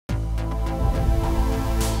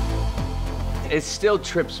It still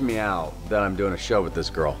trips me out that I'm doing a show with this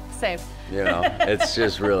girl. Same. You know, it's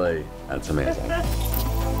just really, that's amazing.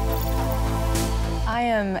 I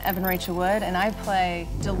am Evan Rachel Wood, and I play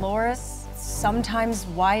Dolores, sometimes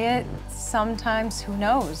Wyatt, sometimes who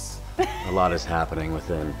knows. A lot is happening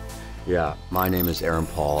within. Yeah, my name is Aaron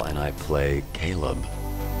Paul, and I play Caleb.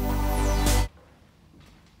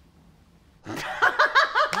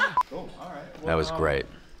 Cool, all right. Well, That was great.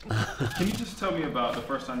 Can you just tell me about the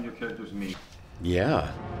first time your characters meet?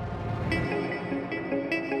 Yeah.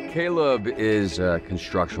 Caleb is a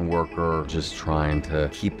construction worker just trying to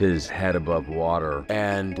keep his head above water.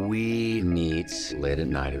 And we meet late at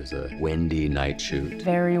night. It was a windy night shoot.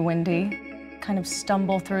 Very windy. Kind of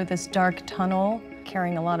stumble through this dark tunnel,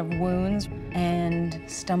 carrying a lot of wounds, and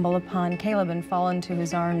stumble upon Caleb and fall into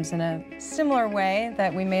his arms in a similar way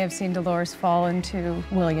that we may have seen Dolores fall into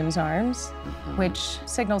William's arms, which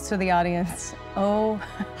signals to the audience, oh,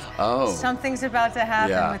 something's about to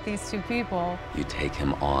happen with these two people. You take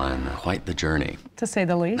him on quite the journey. To say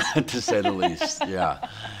the least. To say the least, yeah.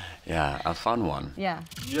 Yeah, a fun one. Yeah.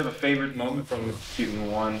 Do you have a favorite moment from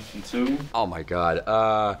season 1 and 2? Oh my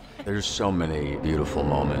God, there's so many beautiful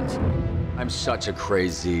moments. I'm such a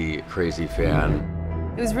crazy, crazy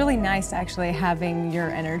fan. It was really nice actually having your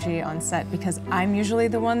energy on set because I'm usually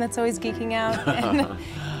the one that's always geeking out and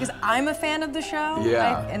because I'm a fan of the show.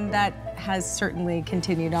 Yeah. And that has certainly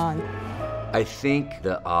continued on. I think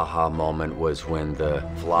the aha moment was when the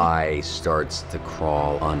fly starts to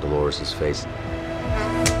crawl on Dolores' face.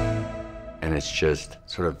 And it's just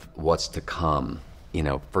sort of what's to come. You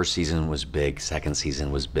know, first season was big, second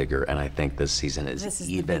season was bigger, and I think this season is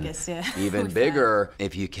even, the biggest, even bigger,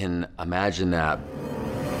 if you can imagine that.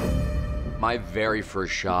 My very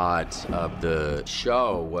first shot of the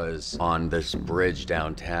show was on this bridge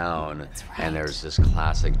downtown, and there's this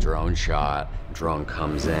classic drone shot. Drone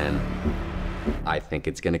comes in. I think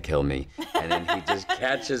it's gonna kill me. And then he just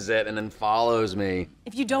catches it and then follows me.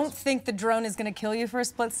 If you don't think the drone is gonna kill you for a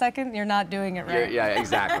split second, you're not doing it right. Yeah,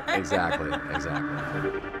 exactly.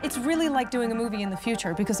 It's really like doing a movie in the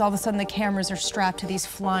future because all of a sudden the cameras are strapped to these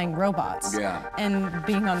flying robots. Yeah. And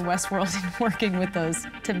being on Westworld and working with those,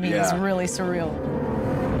 to me, is really surreal.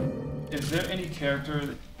 Is there any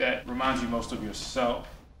character that reminds you most of yourself?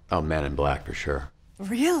 Oh, Men in Black for sure.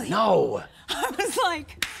 Really? No! I was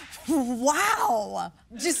like, wow!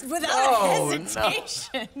 Just without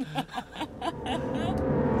hesitation.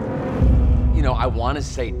 You know, I want to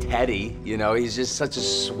say Teddy. You know, he's just such a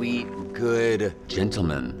sweet, good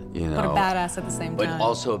gentleman, you know. But a badass at the same time. But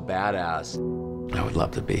also a badass. I would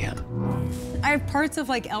love to be him. I have parts of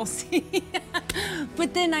like Elsie,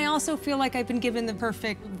 but then I also feel like I've been given the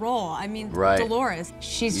perfect role. I mean, Dolores,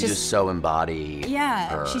 she's just so embody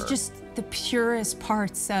her. She's just the purest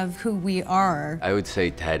parts of who we are. I would say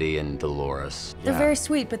Teddy and Dolores. They're very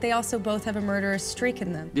sweet, but they also both have a murderous streak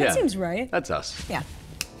in them. That seems right. That's us. Yeah.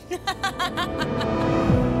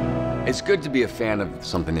 It's good to be a fan of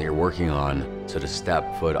something that you're working on, so to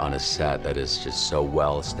step foot on a set that is just so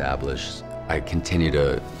well established. I continue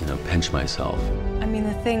to, you know, pinch myself. I mean,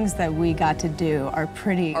 the things that we got to do are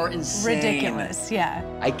pretty ridiculous, yeah.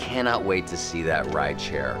 I cannot wait to see that ride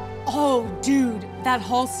share. Oh, dude, that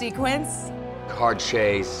whole sequence. Car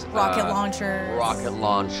chase. Rocket launchers. Rocket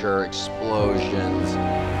launcher, explosions.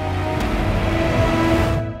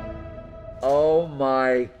 Oh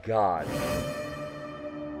my God.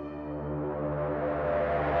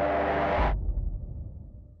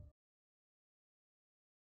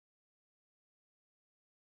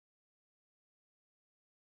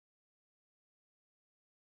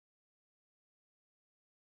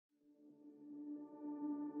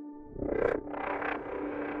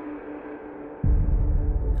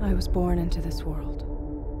 I was born into this world,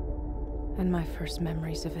 and my first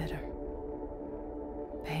memories of it are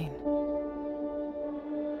pain.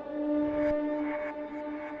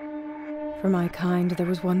 For my kind, there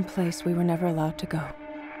was one place we were never allowed to go.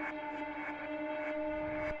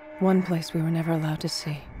 One place we were never allowed to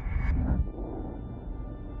see.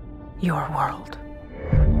 Your world.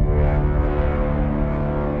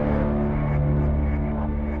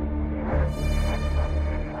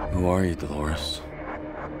 Who are you, Dolores?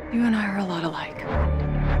 You and I are a lot alike.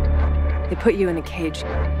 They put you in a cage,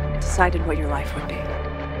 decided what your life would be.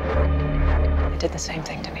 They did the same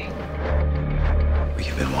thing to me. But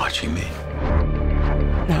you've been watching me.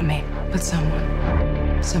 Not me, but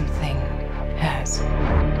someone. Something has.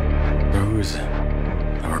 Who is it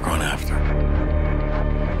that we're going after?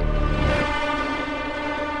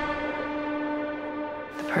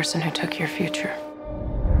 The person who took your future.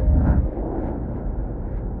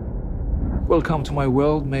 Welcome to my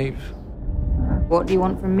world, Maeve. What do you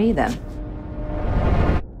want from me, then?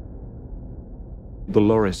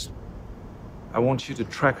 Dolores. I want you to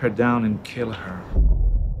track her down and kill her.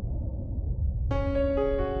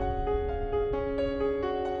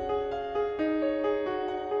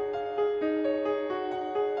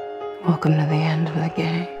 Welcome to the end of the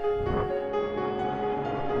game.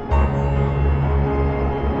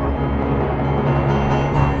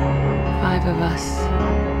 Five of us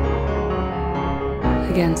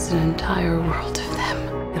against an entire world of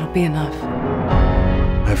them. It'll be enough.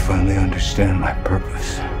 I finally understand my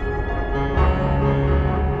purpose.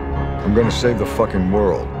 I'm gonna save the fucking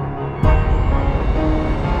world.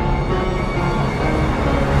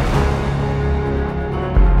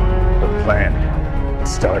 The plan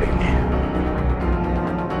starting.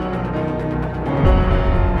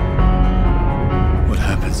 What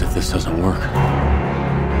happens if this doesn't work?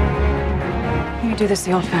 We do this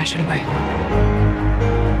the old-fashioned way.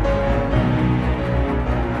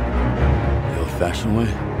 The old-fashioned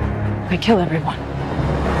way? I kill everyone.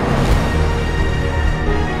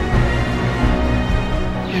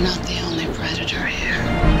 You're not the only predator here.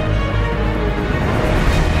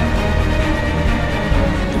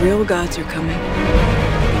 The real gods are coming.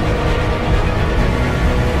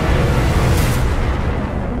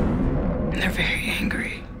 And they're very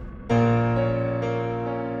angry.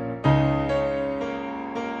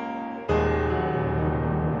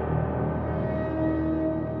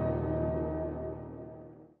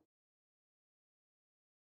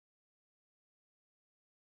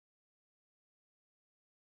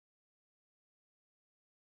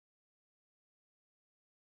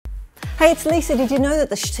 Hey, it's Lisa. Did you know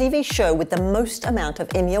that the TV show with the most amount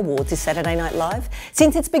of Emmy Awards is Saturday Night Live?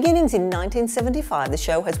 Since its beginnings in 1975, the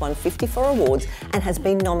show has won 54 awards and has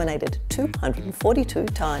been nominated 242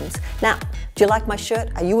 times. Now, do you like my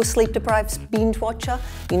shirt? Are you a sleep-deprived binge watcher?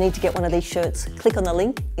 You need to get one of these shirts. Click on the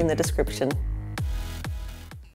link in the description.